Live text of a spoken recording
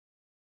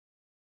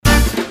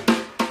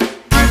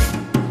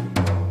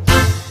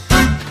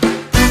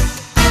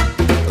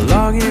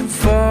longing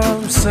for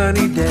a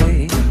sunny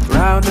day,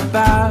 round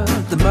about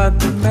the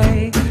month of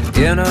May.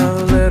 In a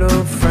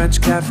little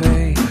French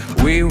cafe,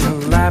 we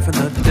were laughing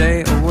the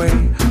day away.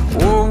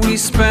 Oh, we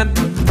spent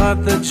the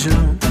month of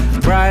June,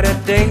 brighter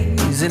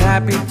days and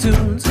happy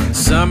tunes.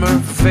 Summer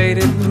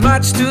faded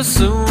much too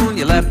soon,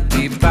 you left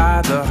me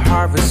by the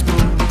harvest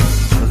moon.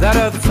 That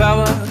other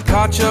fella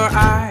caught your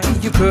eye,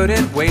 you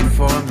couldn't wait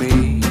for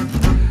me.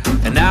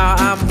 And now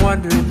I'm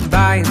wondering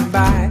by and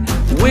by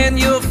when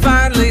you'll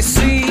finally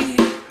see.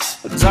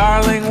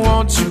 Darling,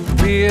 won't you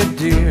be a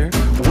dear?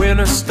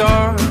 Winter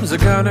storms are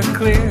gonna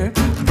clear,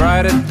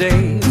 brighter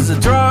days are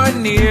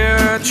drawing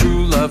near.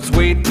 True love's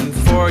waiting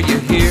for you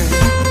here.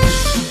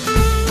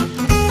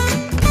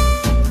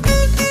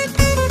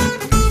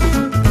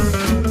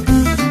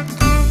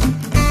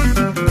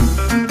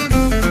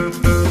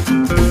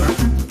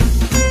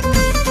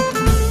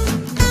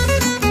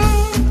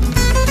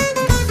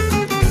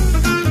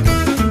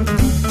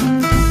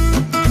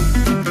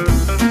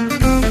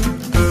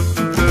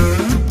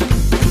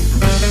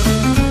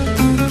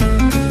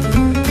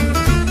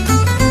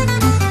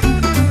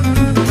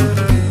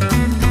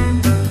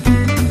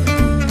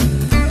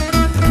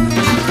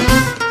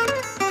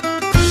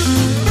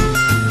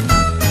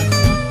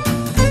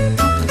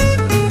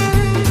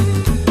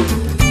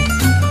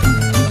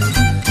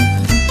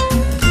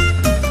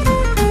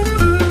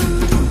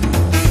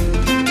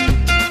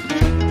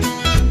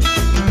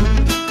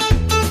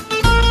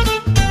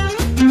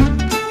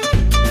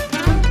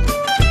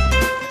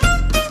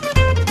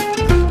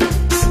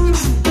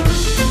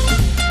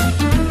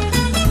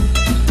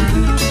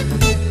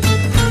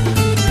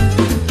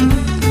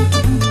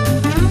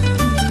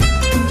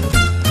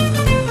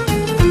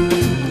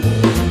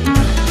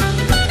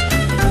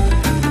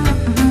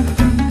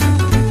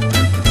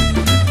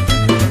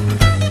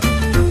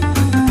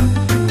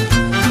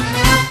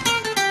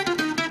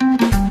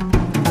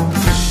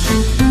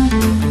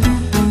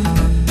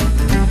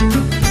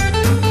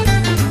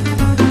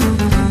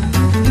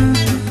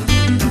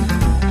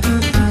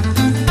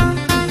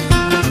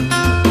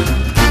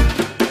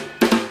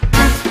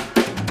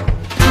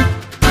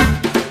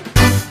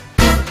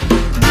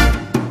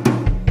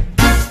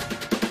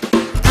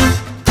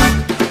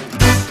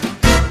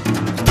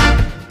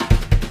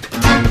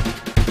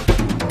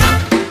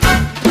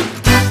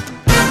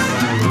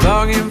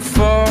 Longing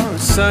for a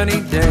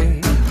sunny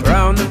day,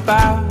 round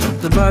about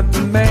the month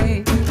of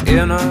May.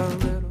 In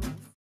a